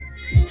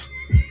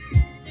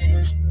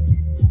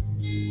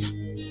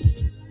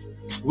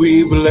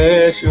We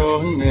bless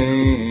your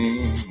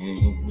name.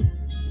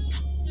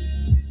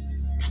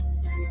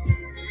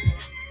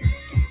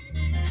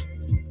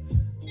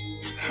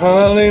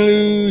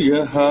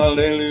 Hallelujah,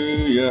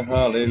 hallelujah,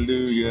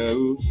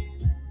 hallelujah.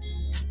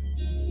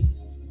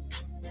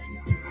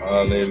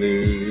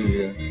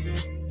 Hallelujah.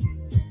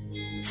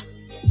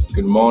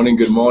 Good morning,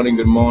 good morning,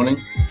 good morning.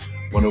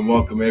 Want to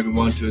welcome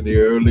everyone to the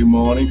early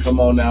morning. Come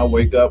on now,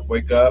 wake up,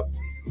 wake up.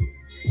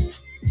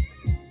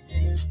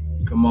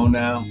 Come on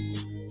now,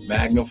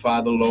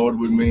 magnify the Lord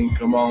with me.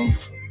 Come on.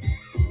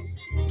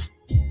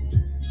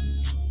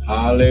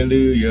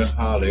 Hallelujah,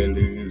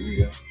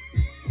 hallelujah.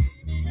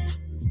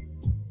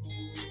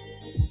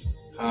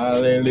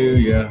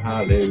 Hallelujah,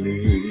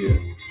 hallelujah.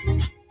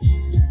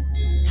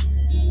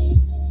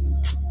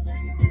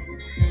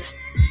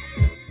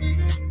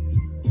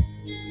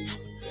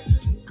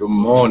 Good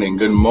morning,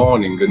 good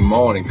morning, good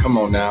morning. Come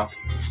on now.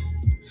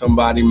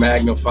 Somebody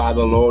magnify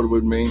the Lord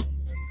with me,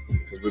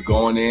 because we're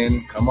going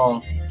in. Come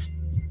on.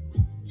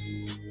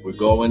 We're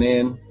going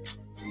in.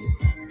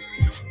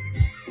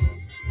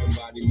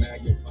 Somebody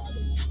magnify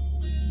the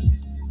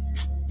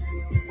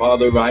Lord.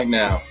 Father, right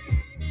now,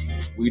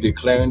 we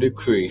declare and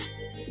decree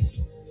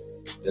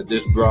that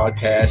this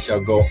broadcast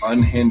shall go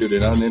unhindered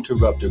and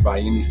uninterrupted by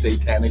any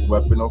satanic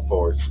weapon or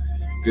force.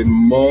 Good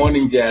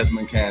morning,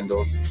 Jasmine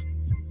Candles.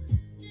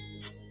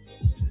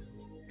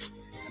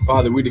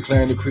 Father, we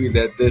declare and decree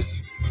that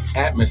this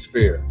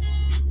atmosphere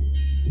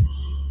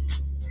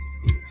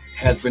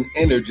has been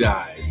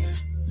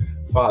energized,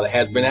 Father,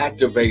 has been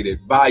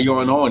activated by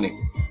your anointing,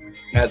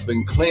 has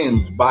been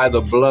cleansed by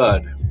the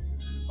blood.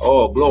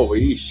 Oh,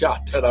 glory.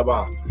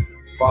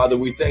 Father,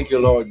 we thank you,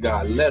 Lord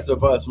God. Less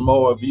of us,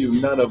 more of you.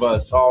 None of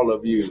us, all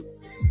of you.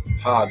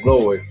 Ha,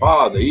 glory.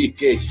 Father,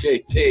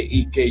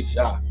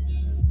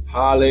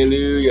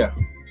 hallelujah.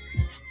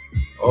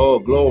 Oh,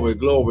 glory,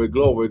 glory,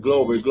 glory,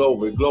 glory,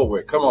 glory,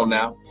 glory. Come on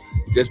now.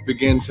 Just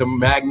begin to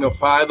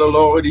magnify the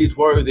Lord. He's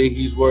worthy,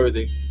 he's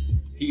worthy.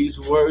 He's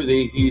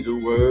worthy, he's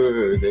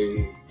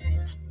worthy.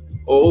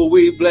 Oh,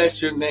 we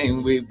bless your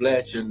name, we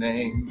bless your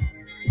name.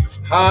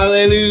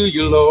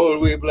 Hallelujah, Lord,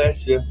 we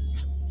bless you.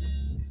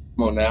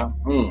 Come on now.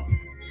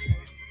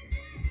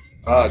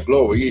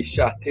 Glory.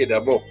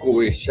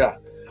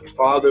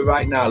 Father,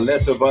 right now,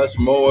 less of us,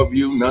 more of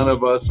you, none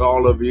of us,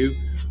 all of you.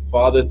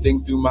 Father,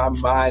 think through my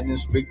mind and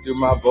speak through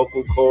my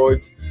vocal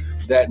cords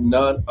that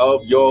none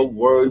of your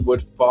word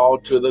would fall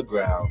to the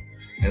ground,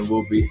 and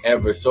we'll be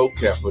ever so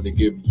careful to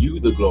give you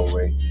the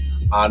glory,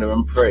 honor,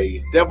 and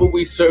praise. Devil,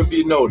 we serve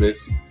you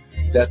notice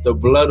that the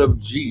blood of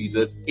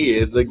Jesus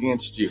is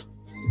against you.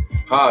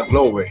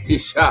 Glory. He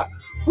shot.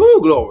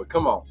 Glory.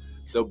 Come on.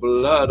 The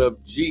blood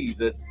of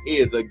Jesus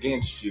is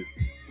against you.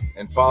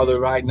 And Father,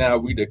 right now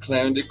we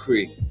declare and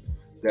decree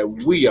that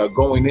we are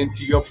going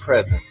into your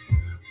presence.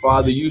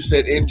 Father, you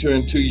said enter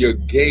into your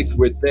gates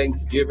with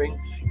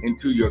thanksgiving,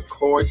 into your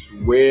courts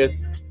with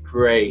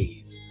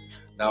praise.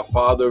 Now,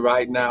 Father,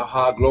 right now,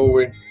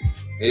 glory.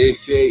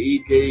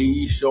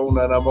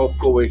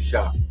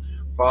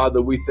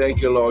 Father, we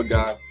thank you, Lord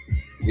God.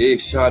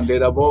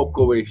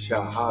 Glory.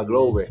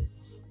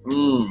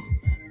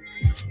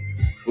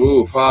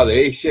 Oh, Father.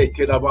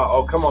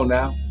 Oh, come on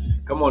now.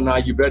 Come on now.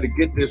 You better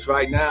get this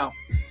right now.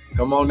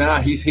 Come on now.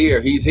 He's here.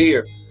 He's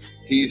here.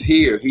 He's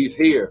here. He's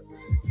here.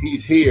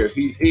 He's here.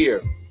 He's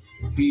here.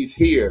 He's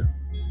here.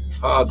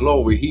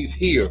 Glory. He's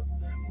here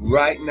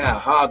right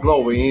now.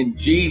 Glory. In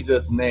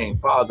Jesus' name,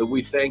 Father,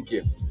 we thank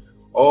you.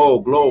 Oh,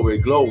 glory,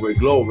 glory,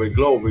 glory,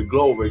 glory,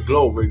 glory,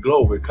 glory,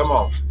 glory. Come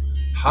on.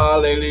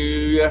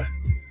 Hallelujah.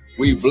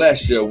 We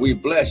bless you. We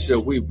bless you.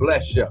 We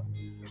bless you.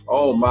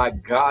 Oh, my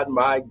God,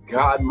 my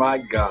God, my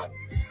God.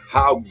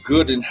 How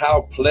good and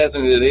how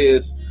pleasant it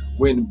is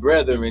when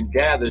brethren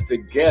gather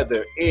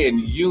together in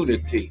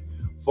unity.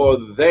 For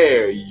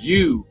there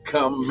you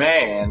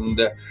command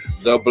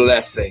the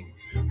blessing.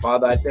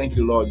 Father, I thank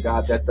you, Lord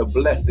God, that the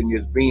blessing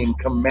is being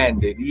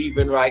commanded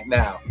even right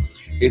now.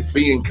 It's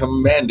being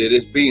commanded.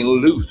 It's being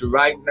loosed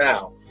right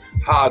now.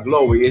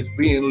 Glory. It's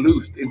being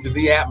loosed into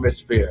the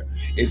atmosphere.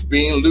 It's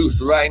being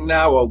loosed right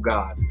now, oh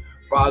God.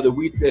 Father,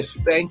 we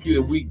just thank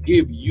you and we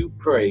give you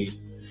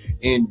praise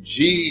in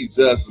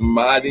Jesus'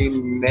 mighty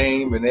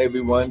name. And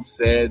everyone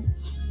said,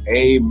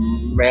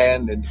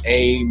 amen and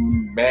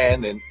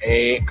amen and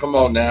amen. Come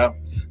on now.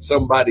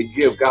 Somebody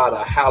give God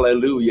a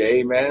hallelujah.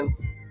 Amen.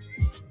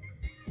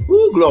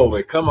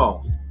 Glory. Come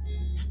on.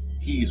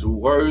 He's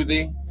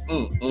worthy.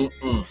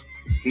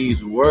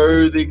 He's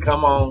worthy.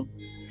 Come on.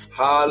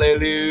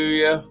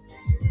 Hallelujah.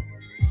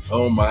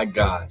 Oh my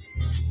God.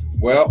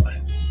 Well,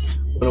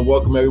 I want to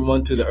welcome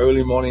everyone to the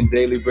Early Morning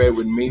Daily Bread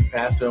with me,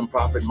 Pastor and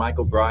Prophet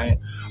Michael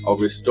Bryant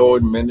of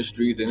Restored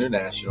Ministries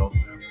International,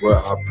 where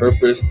our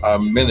purpose, our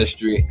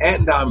ministry,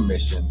 and our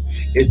mission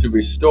is to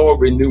restore,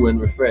 renew, and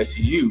refresh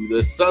you,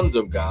 the sons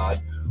of God,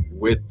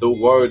 with the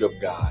Word of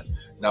God.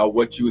 Now,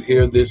 what you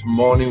hear this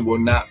morning will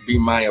not be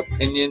my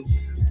opinion,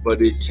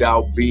 but it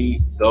shall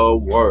be the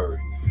Word.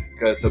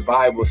 Because the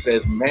Bible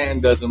says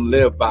man doesn't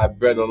live by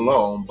bread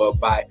alone, but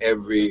by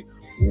every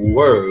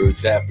word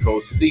that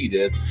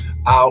proceedeth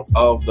out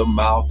of the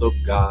mouth of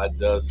God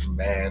does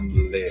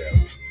man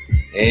live.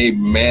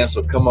 Amen.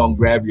 So come on,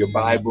 grab your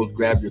Bibles,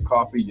 grab your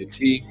coffee, your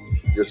tea,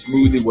 your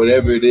smoothie,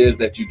 whatever it is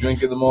that you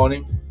drink in the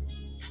morning.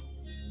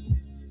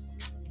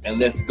 And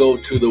let's go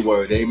to the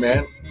word.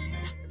 Amen.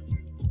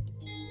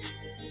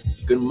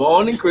 Good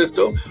morning,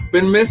 Crystal.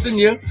 Been missing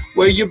you.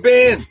 Where you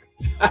been?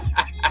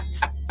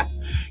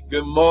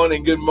 Good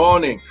morning. Good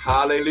morning.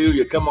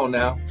 Hallelujah. Come on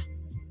now.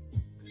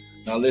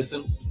 Now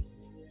listen.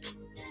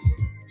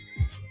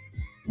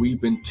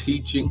 We've been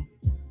teaching.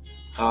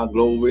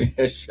 Glory.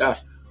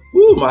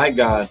 Oh my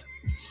God.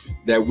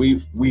 That we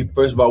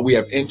first of all, we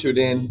have entered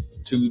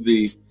into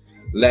the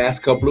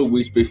last couple of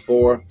weeks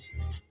before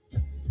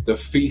the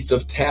Feast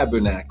of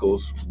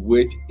Tabernacles,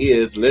 which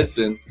is,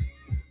 listen,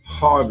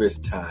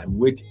 harvest time,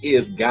 which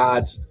is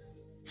God's,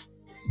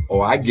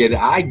 I get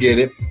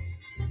it.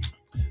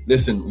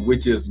 Listen,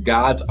 which is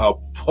God's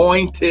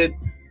appointed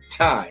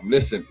time.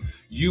 Listen,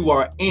 you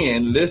are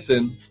in,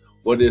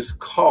 what is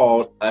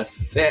called a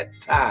set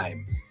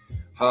time.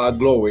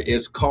 Glory.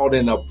 It's called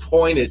an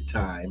appointed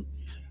time.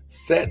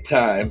 Set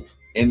time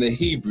in the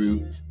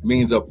Hebrew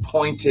means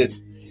appointed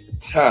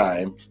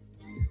time,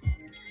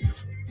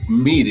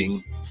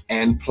 meeting,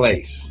 and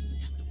place.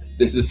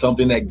 This is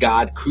something that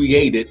God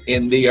created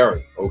in the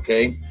earth,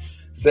 okay?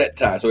 Set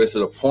time. So it's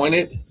an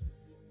appointed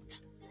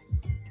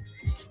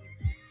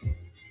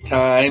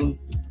time,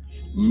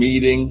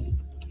 meeting,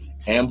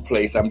 and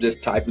place. I'm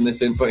just typing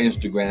this in for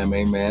Instagram,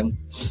 amen.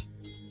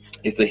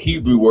 It's a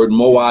Hebrew word,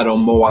 moad or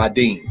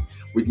moadim,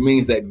 which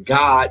means that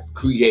God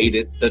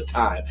created the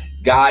time.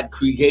 God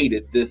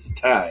created this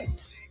time,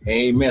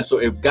 amen. So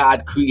if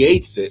God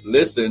creates it,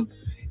 listen,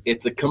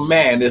 it's a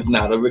command, it's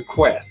not a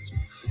request.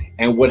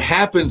 And what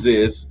happens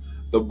is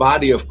the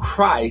body of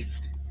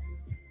Christ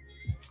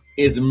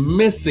is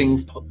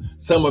missing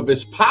some of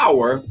its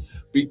power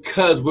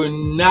because we're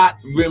not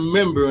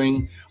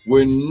remembering,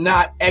 we're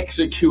not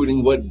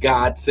executing what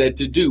God said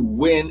to do,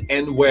 when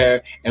and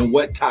where and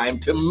what time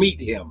to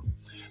meet him.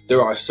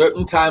 There are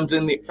certain times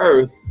in the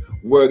earth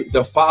where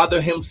the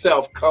Father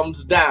himself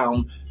comes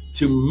down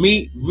to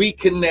meet,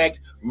 reconnect,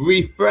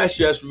 refresh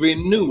us,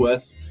 renew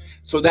us,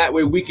 so that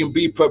way we can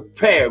be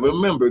prepared.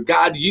 Remember,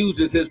 God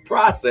uses his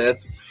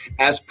process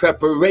as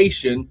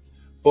preparation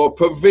for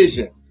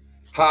provision.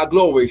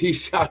 Glory. He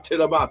shouted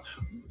about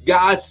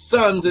God's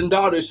sons and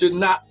daughters should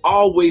not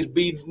always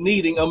be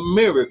needing a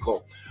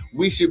miracle.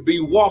 We should be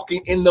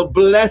walking in the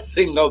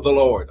blessing of the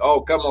Lord.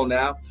 Oh, come on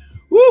now.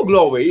 Woo,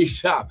 glory.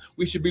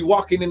 We should be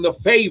walking in the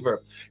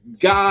favor.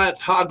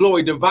 God's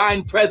glory,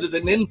 divine presence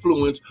and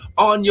influence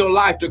on your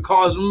life to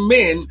cause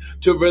men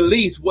to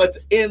release what's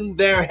in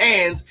their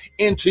hands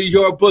into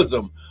your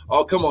bosom.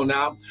 Oh, come on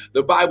now.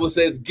 The Bible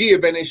says,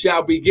 give and it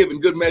shall be given.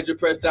 Good measure,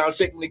 pressed down,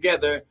 shaken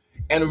together,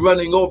 and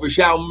running over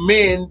shall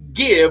men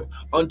give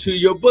unto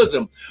your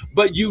bosom.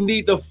 But you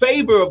need the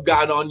favor of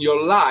God on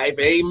your life,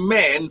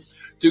 amen,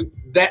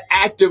 that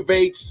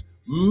activates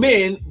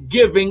men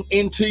giving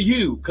into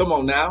you. Come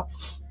on now.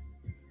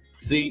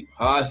 See.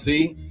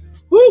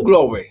 Woo,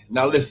 glory.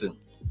 Now listen.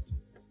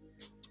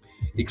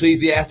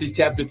 Ecclesiastes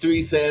chapter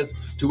 3 says,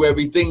 to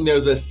everything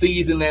there's a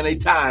season and a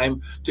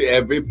time to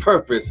every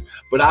purpose.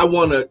 But I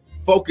want to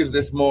focus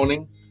this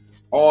morning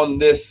on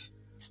this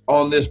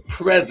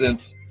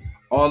presence,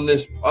 on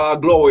this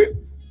glory,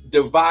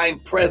 divine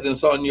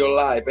presence on your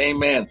life.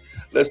 Amen.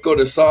 Let's go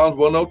to Psalms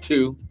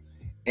 102.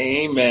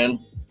 Amen.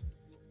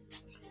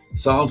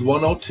 Psalms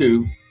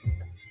 102.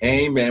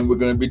 Amen. We're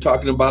going to be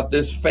talking about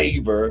this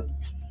favor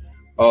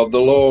of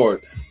the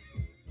Lord.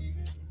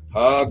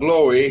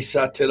 Glory.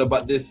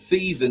 About this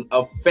season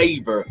of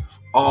favor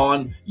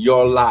on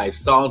your life.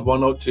 Psalms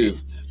 102.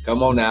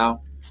 Come on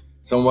now.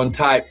 Someone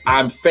type,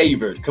 I'm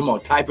favored. Come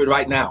on, type it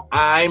right now.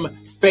 I'm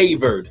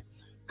favored.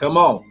 Come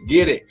on,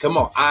 get it. Come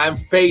on, I'm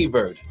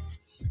favored.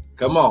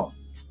 Come on.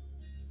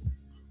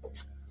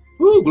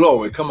 Woo,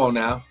 glory. Come on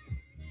now.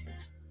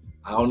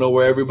 I don't know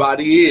where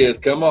everybody is.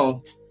 Come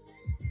on.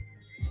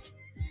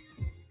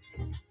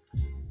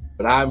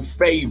 But I'm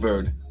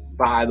favored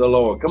by the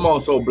Lord. Come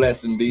on, so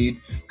blessed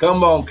indeed.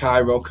 Come on,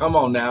 Cairo. Come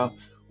on now.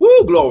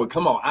 Woo, glory.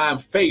 Come on. I'm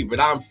favored.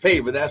 I'm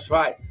favored. That's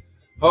right.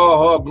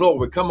 Oh,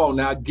 glory. Come on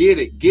now. Get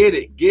it. Get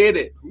it. Get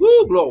it.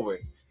 Woo,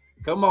 glory.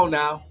 Come on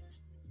now.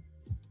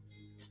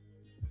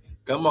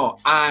 Come on.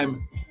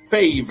 I'm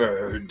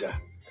favored.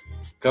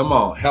 Come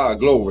on.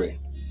 Glory.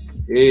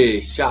 Hey,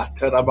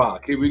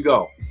 here we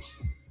go.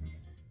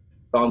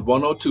 Psalms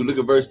 102, look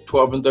at verse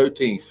 12 and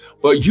 13.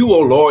 But you, O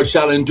Lord,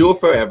 shall endure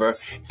forever,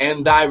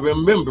 and thy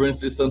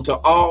remembrance is unto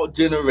all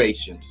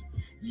generations.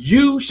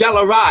 You shall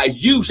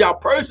arise. You shall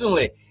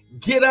personally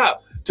get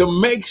up to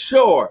make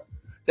sure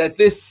that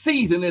this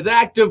season is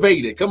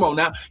activated. Come on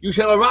now. You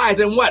shall arise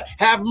and what?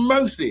 Have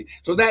mercy.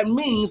 So that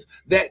means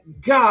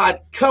that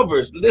God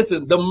covers.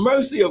 Listen, the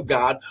mercy of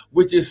God,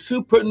 which is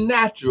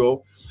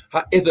supernatural,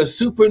 is a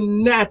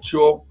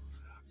supernatural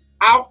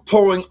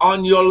outpouring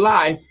on your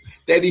life.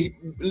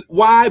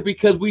 Why?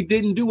 Because we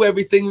didn't do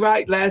everything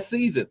right last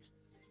season.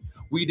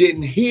 We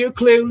didn't hear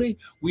clearly.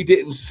 We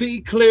didn't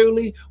see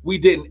clearly. We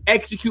didn't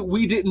execute.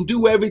 We didn't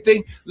do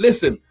everything.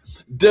 Listen,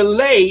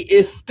 delay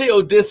is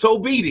still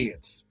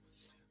disobedience.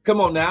 Come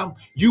on now.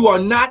 You are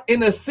not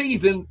in a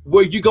season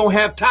where you're going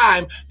to have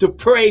time to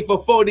pray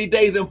for 40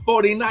 days and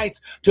 40 nights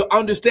to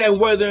understand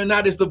whether or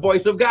not it's the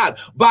voice of God.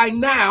 By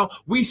now,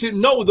 we should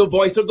know the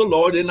voice of the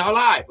Lord in our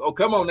life. Oh,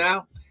 come on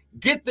now.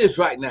 Get this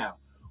right now.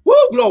 Woo,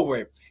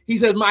 glory. He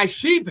says, my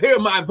sheep hear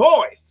my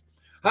voice.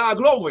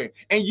 Glory.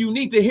 And you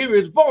need to hear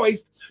his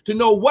voice to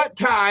know what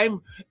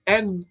time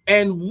and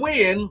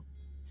when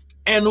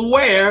and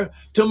where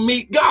to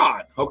meet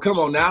God. Oh, come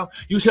on now.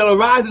 You shall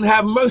arise and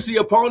have mercy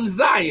upon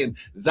Zion.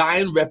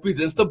 Zion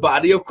represents the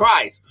body of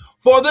Christ.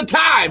 For the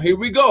time, here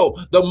we go,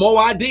 the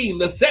Moadim,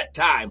 the set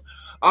time.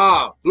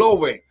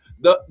 Glory.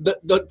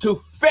 The to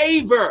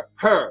favor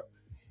her.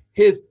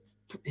 His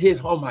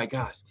oh my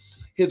gosh,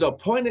 his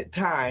appointed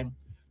time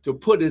to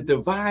put his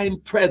divine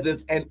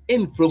presence and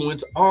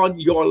influence on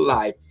your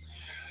life.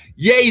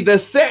 Yea, the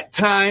set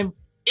time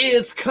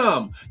is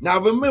come. Now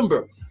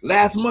remember,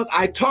 last month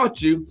I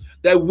taught you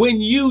that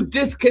when you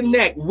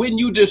disconnect, when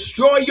you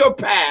destroy your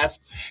past,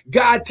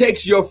 God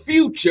takes your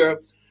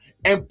future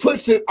and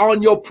puts it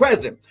on your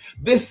present.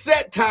 This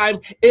set time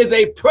is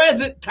a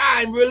present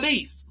time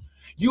release.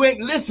 You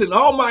ain't listen.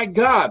 Oh my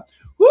God.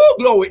 Woo,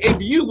 glory.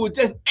 If you will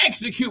just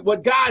execute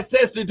what God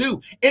says to do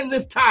in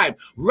this time.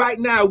 Right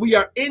now we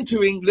are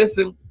entering,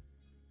 listen,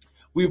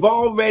 we've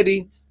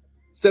already,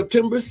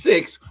 September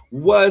 6th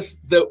was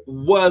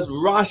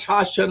Rosh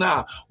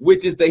Hashanah,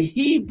 which is the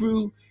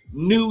Hebrew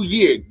New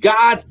Year.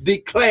 God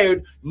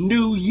declared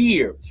New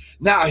Year.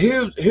 Now,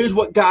 here's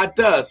what God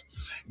does.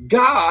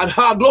 God,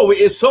 glory,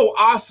 is so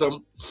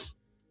awesome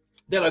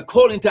that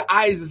according to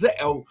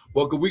Isaiah,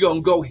 well, we're going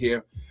to go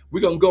here. We're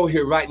going to go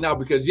here right now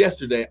because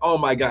yesterday, oh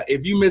my God,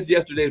 if you missed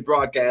yesterday's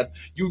broadcast,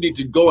 you need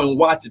to go and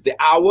watch it. The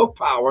Hour of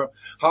Power,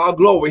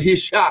 glory,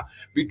 his shot,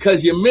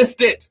 because you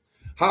missed it.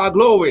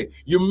 Glory,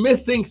 you're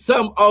missing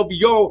some of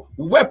your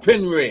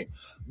weaponry.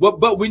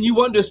 But when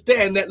you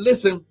understand that,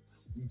 listen,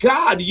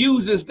 God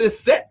uses this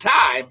set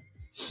time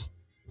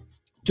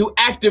to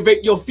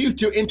activate your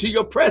future into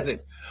your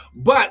present.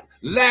 But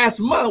last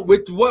month,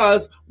 which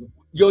was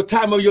your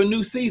time of your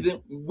new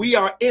season, we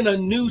are in a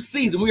new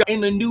season. We are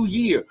in a new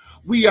year.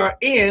 We are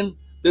in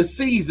the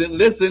season,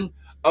 listen,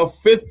 of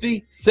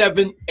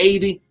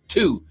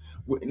 5782.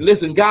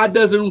 Listen, God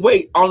doesn't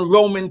wait on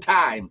Roman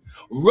time.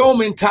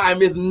 Roman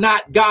time is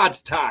not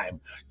God's time.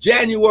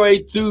 January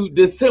through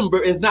December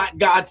is not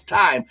God's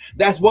time.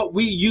 That's what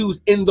we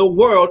use in the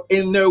world,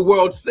 in their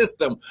world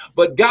system.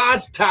 But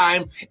God's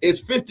time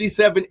is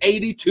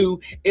 5782.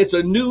 It's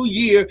a new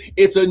year.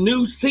 It's a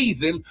new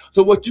season.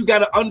 So what you got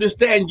to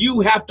understand,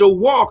 you have to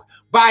walk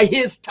by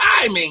his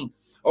timing.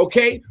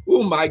 Okay?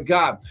 Oh my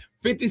God.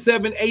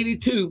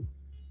 5782,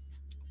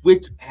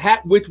 which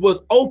was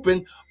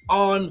open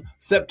on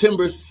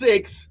September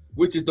 6th,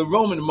 which is the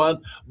Roman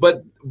month,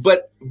 but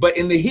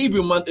in the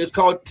Hebrew month, it's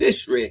called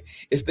Tishrei.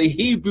 It's the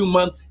Hebrew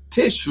month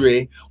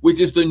Tishrei,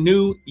 which is the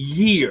new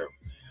year.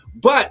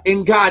 But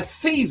in God's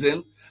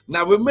season,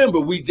 now remember,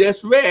 we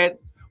just read,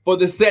 for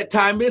the set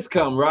time is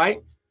come,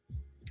 right?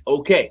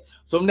 Okay,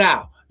 so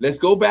now let's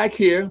go back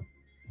here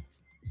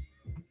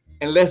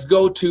and let's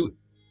go to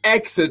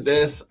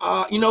Exodus.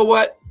 You know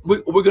what?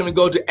 We're going to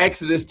go to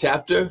Exodus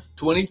chapter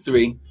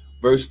 23,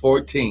 verse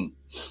 14.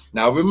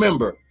 Now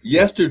remember,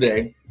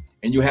 yesterday,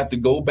 and you have to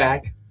go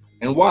back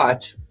and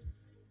watch,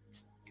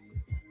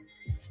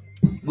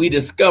 we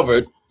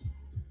discovered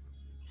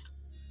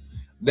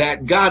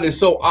that God is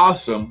so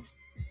awesome.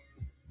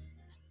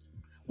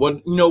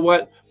 Well, you know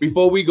what?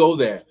 Before we go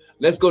there,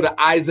 let's go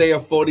to Isaiah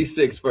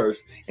 46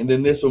 first, and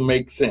then this will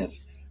make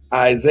sense.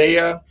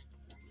 Isaiah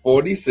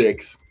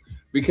 46,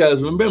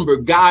 because remember,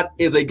 God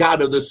is a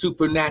God of the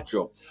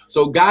supernatural.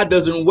 So God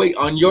doesn't wait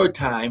on your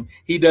time.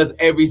 He does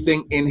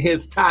everything in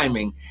his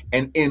timing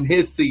and in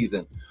his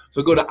season.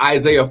 So go to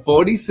Isaiah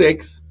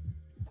 46,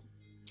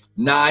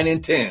 9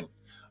 and 10.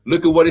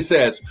 Look at what it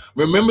says.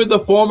 Remember the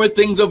former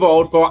things of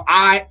old, for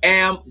I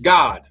am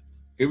God.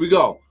 Here we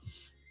go.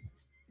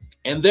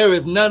 And there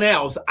is none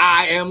else.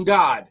 I am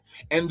God.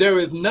 And there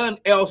is none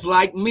else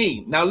like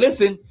me. Now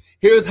listen,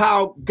 here's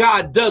how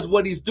God does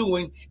what he's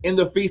doing in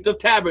the Feast of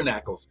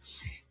Tabernacles.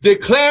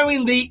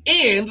 Declaring the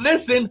end,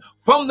 listen,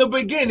 from the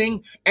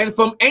beginning and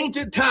from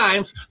ancient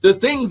times, the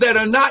things that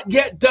are not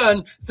yet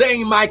done,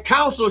 saying, my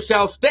counsel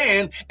shall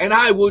stand and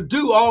I will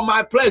do all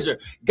my pleasure.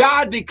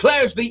 God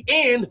declares the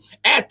end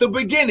at the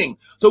beginning.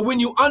 So when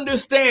you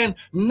understand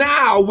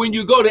now, when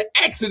you go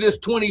to Exodus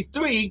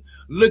 23,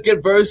 look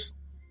at verse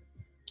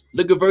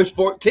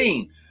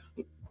 14.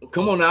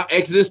 Come on now,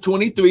 Exodus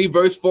 23,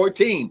 verse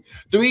 14.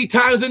 3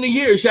 times in a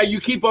year shall you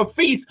keep a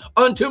feast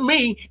unto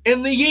me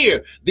in the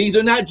year. These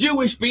are not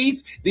Jewish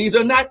feasts. These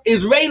are not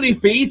Israeli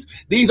feasts.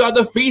 These are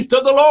the feasts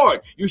of the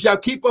Lord. You shall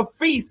keep a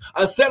feast,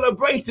 a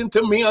celebration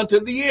to me unto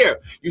the year.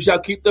 You shall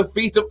keep the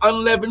feast of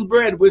unleavened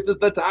bread, which is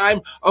the time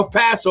of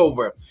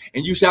Passover.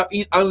 And you shall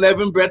eat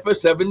unleavened bread for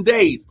 7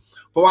 days.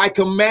 For I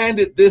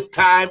commanded this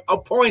time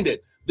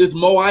appointed, this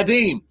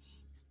Moadim.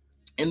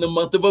 in the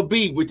month of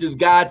Abib, which is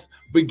God's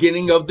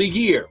beginning of the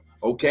year.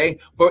 Okay,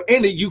 for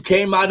in it you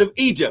came out of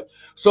Egypt.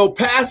 So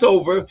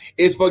Passover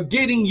is for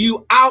getting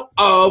you out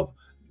of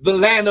the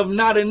land of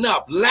not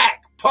enough,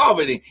 lack,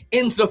 poverty,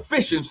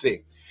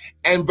 insufficiency.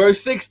 And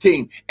verse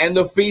 16, and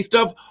the feast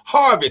of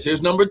harvest,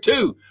 here's number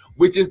 2,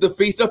 which is the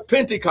feast of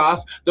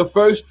Pentecost, the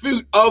first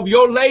fruit of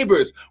your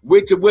labors,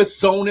 which was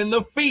sown in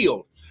the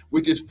field,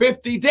 which is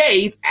 50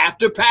 days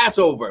after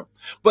Passover.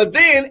 But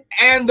then,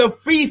 and the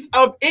feast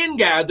of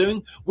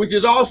ingathering, which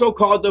is also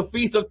called the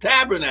Feast of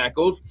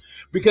Tabernacles,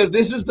 because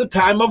this is the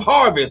time of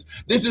harvest.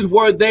 This is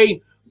where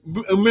they,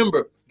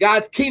 remember,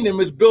 God's kingdom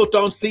is built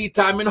on seed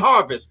time and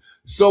harvest.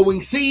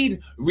 Sowing seed,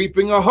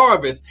 reaping a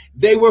harvest.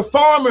 They were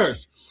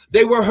farmers.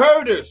 They were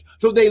herders,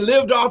 so they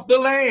lived off the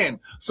land.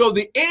 So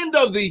the end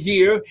of the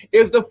year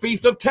is the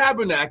Feast of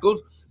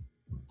Tabernacles,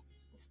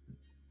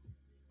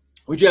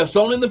 which you have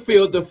sown in the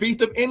field, the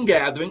Feast of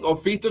Ingathering, or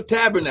Feast of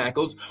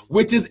Tabernacles,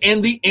 which is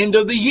in the end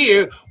of the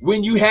year,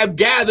 when you have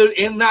gathered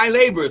in thy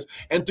labors.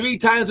 And 3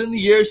 times in the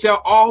year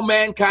shall all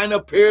mankind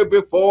appear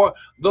before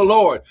the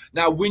Lord.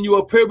 Now, when you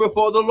appear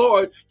before the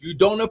Lord, you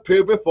don't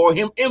appear before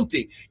him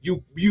empty.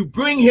 You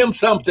bring him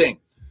something.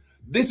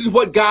 This is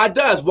what God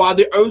does. While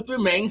the earth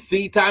remains,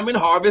 seed time and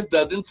harvest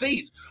doesn't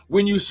cease.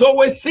 When you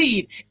sow a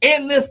seed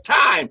in this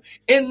time,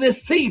 in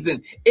this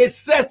season, it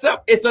sets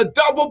up, it's a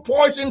double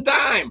portion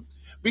time,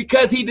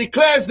 because he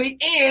declares the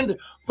end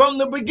from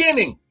the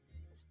beginning.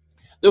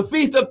 The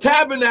Feast of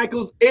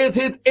Tabernacles is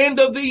his end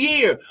of the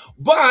year.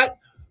 But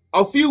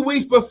a few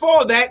weeks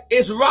before that,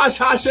 it's Rosh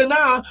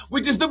Hashanah,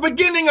 which is the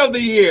beginning of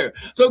the year.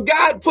 So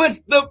God puts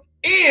the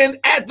end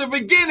at the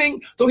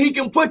beginning so he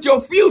can put your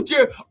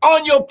future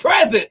on your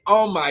present.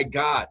 Oh my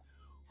God.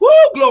 Woo,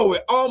 glory.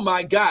 Oh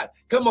my God.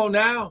 Come on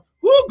now.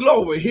 Woo,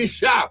 glory. His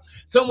shop.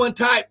 Someone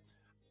type,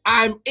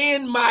 I'm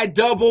in my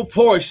double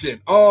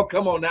portion. Oh,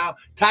 come on now.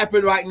 Type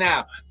it right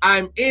now.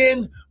 I'm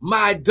in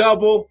my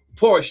double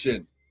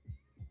portion.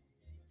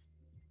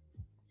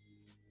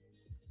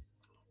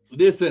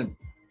 Listen.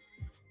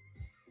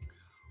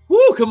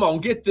 Woo, come on,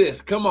 get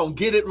this. Come on,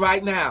 get it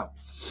right now.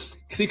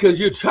 See, because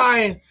you're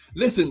trying.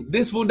 Listen,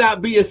 this will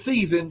not be a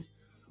season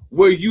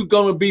where you're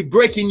going to be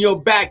breaking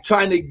your back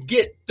trying to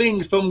get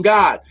things from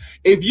God.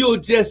 If you'll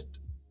just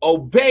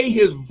obey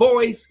his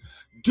voice,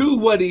 do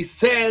what he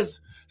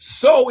says,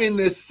 so in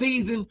this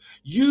season,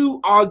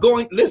 you are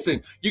going,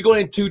 listen, you're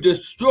going to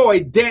destroy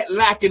debt,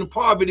 lack, and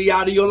poverty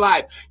out of your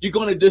life. You're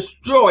going to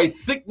destroy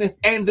sickness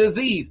and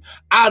disease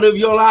out of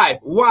your life.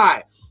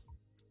 Why?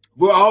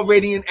 We're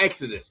already in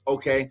Exodus,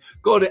 okay?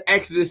 Go to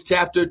Exodus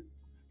chapter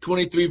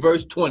 23,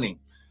 verse 20.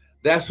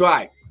 That's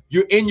right.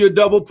 You're in your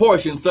double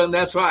portion, son.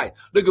 That's right.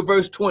 Look at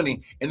verse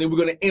 20, and then we're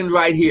going to end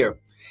right here.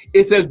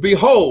 It says,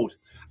 behold,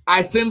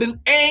 I send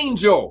an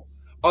angel,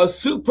 a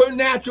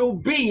supernatural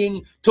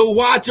being, to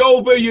watch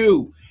over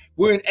you.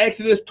 We're in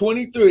Exodus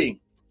 23,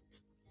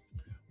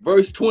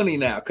 verse 20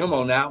 now. Come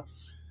on now.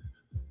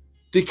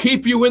 To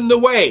keep you in the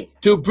way,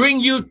 to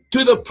bring you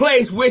to the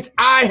place which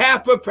I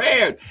have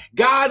prepared.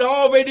 God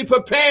already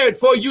prepared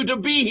for you to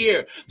be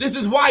here. This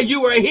is why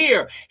you are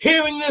here,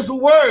 hearing this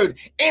word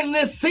in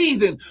this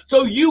season,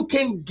 so you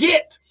can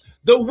get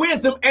the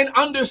wisdom and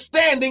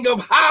understanding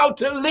of how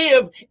to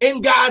live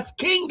in God's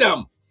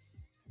kingdom.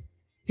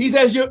 He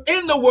says you're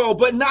in the world,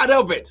 but not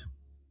of it.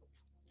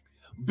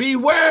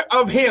 Beware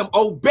of him.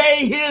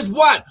 Obey his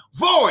what?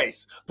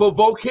 Voice.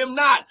 Provoke him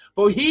not,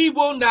 for he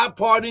will not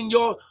pardon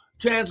your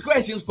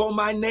transgressions, for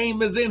my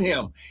name is in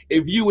him.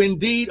 If you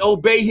indeed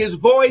obey his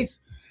voice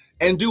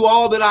and do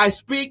all that I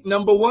speak,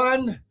 number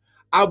 1,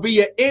 I'll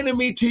be an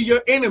enemy to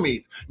your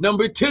enemies.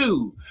 Number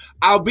 2,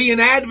 I'll be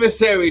an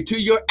adversary to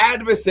your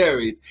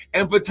adversaries.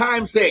 And for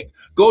time's sake,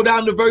 go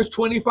down to verse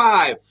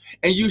 25.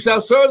 And you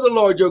shall serve the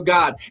Lord your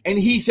God, and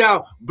he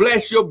shall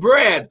bless your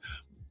bread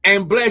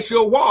and bless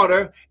your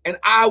water, and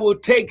I will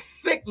take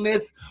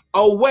sickness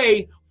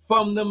away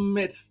from the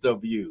midst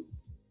of you.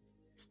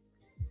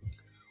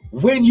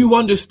 When you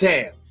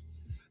understand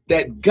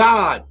that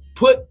God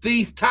put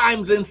these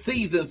times and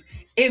seasons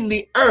in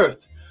the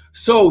earth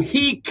so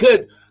he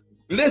could,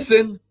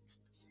 listen,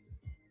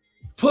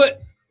 put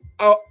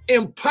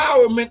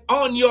empowerment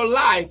on your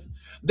life,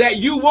 that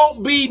you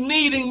won't be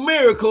needing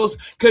miracles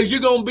because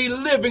you're going to be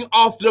living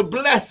off the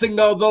blessing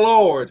of the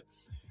Lord.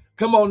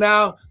 Come on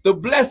now. The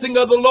blessing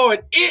of the Lord,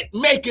 it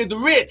maketh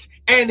rich,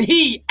 and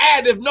he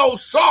addeth no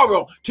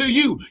sorrow to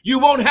you. You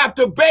won't have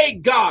to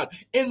beg God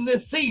in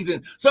this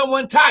season.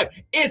 Someone type,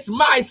 it's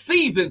my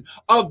season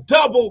of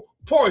double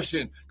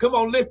portion. Come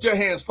on, lift your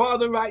hands.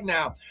 Father, right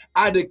now,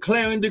 I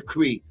declare and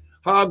decree,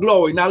 high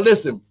glory. Now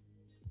listen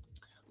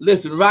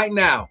right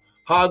now,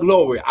 high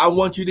glory. I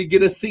want you to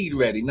get a seed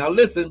ready. Now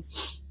listen,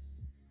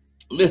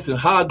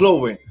 high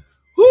glory.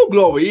 Who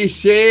glory? Now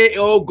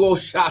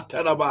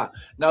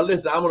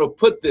listen, I'm going to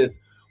put this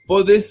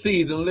for this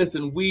season.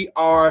 Listen, we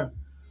are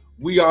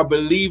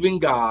believing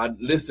God.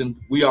 Listen,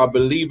 we are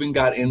believing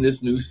God in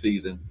this new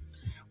season.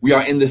 We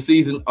are in the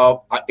season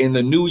of, in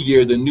the new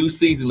year, the new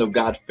season of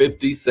God,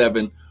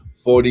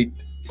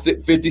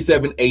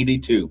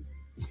 5782.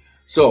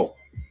 So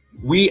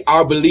we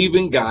are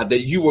believing God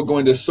that you are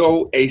going to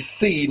sow a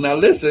seed. Now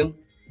listen,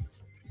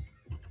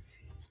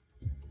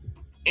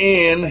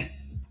 in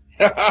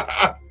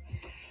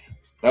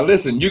now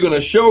listen, you're going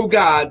to show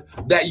God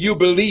that you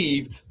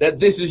believe that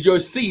this is your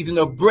season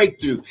of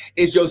breakthrough.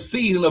 It's your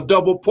season of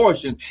double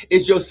portion.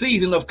 It's your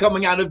season of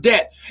coming out of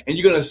debt. And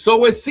you're going to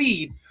sow a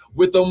seed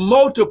with a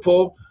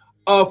multiple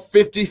of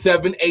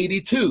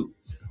 5782.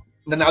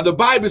 Now the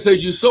Bible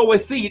says you sow a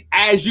seed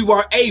as you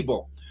are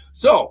able.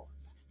 So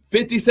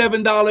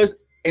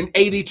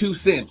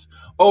 $57.82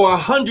 or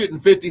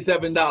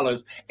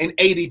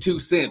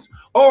 $157.82,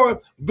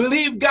 or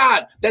believe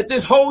God that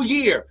this whole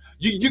year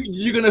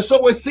you're going to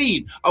sow a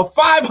seed of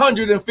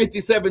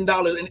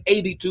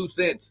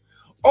 $557.82,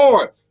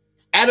 or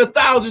add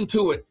 1,000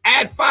 to it,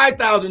 add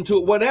 5,000 to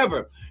it,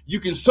 whatever. You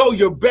can sow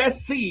your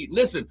best seed.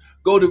 Listen,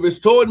 go to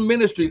Restored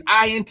Ministries,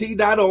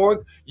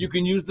 INT.org. You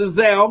can use the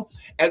Zelle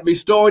at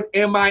Restored,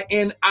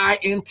 MININTL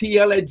at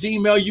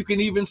Gmail. You can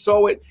even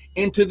sow it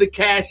into the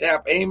Cash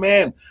App.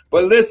 Amen.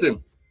 But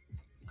listen,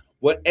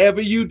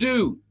 whatever you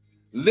do,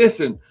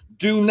 listen,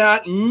 do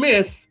not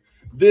miss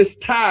this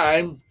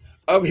time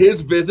of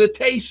his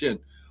visitation.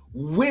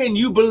 When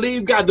you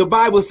believe God, the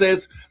Bible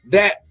says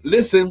that,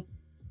 listen,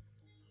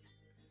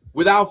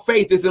 without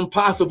faith, it's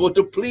impossible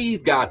to please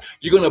God.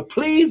 You're going to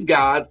please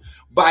God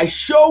by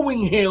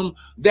showing him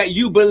that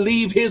you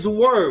believe his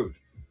word.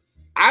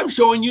 I'm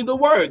showing you the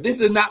word.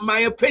 This is not my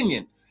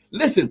opinion.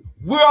 Listen,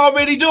 we're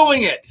already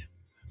doing it.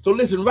 So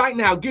listen, right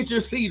now, get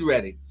your seed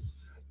ready.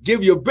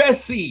 Give your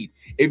best seed.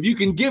 If you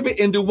can give it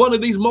into one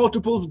of these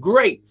multiples,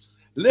 great.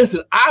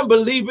 Listen, I'm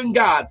believing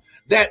God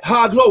that,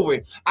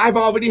 glory, I've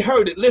already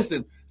heard it.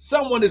 Listen,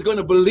 someone is going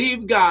to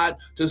believe God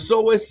to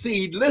sow a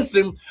seed,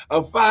 listen,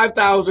 of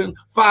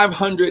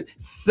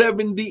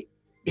 5,570.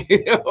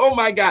 Oh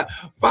my God,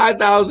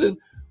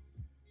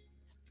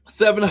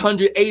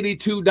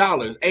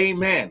 $5,782.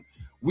 Amen.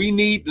 We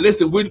need,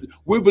 listen,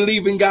 we're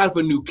believing God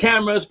for new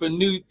cameras, for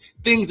new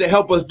things to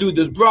help us do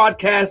this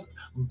broadcast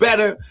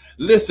better.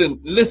 Listen,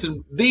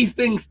 these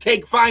things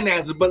take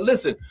finances, but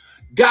listen,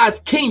 God's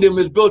kingdom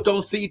is built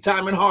on seed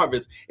time and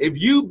harvest.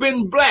 If you've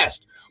been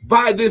blessed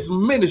by this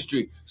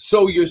ministry,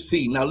 sow your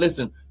seed. Now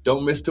listen,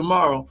 don't miss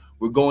tomorrow.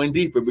 We're going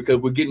deeper because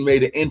we're getting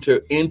ready to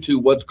enter into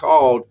what's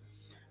called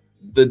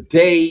the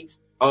Day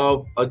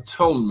of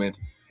Atonement.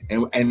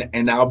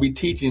 And I'll be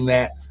teaching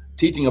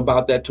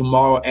about that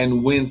tomorrow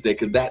and Wednesday,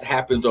 because that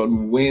happens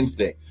on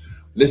Wednesday.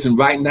 Listen,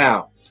 right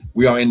now,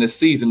 we are in the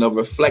season of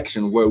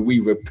reflection where we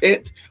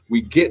repent,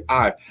 we get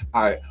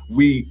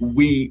we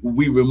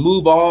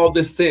remove all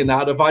the sin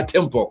out of our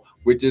temple,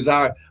 which is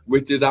our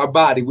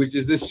body, which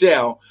is the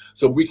shell,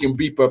 so we can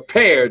be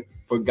prepared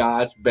for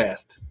God's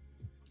best.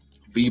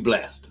 Be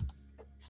blessed.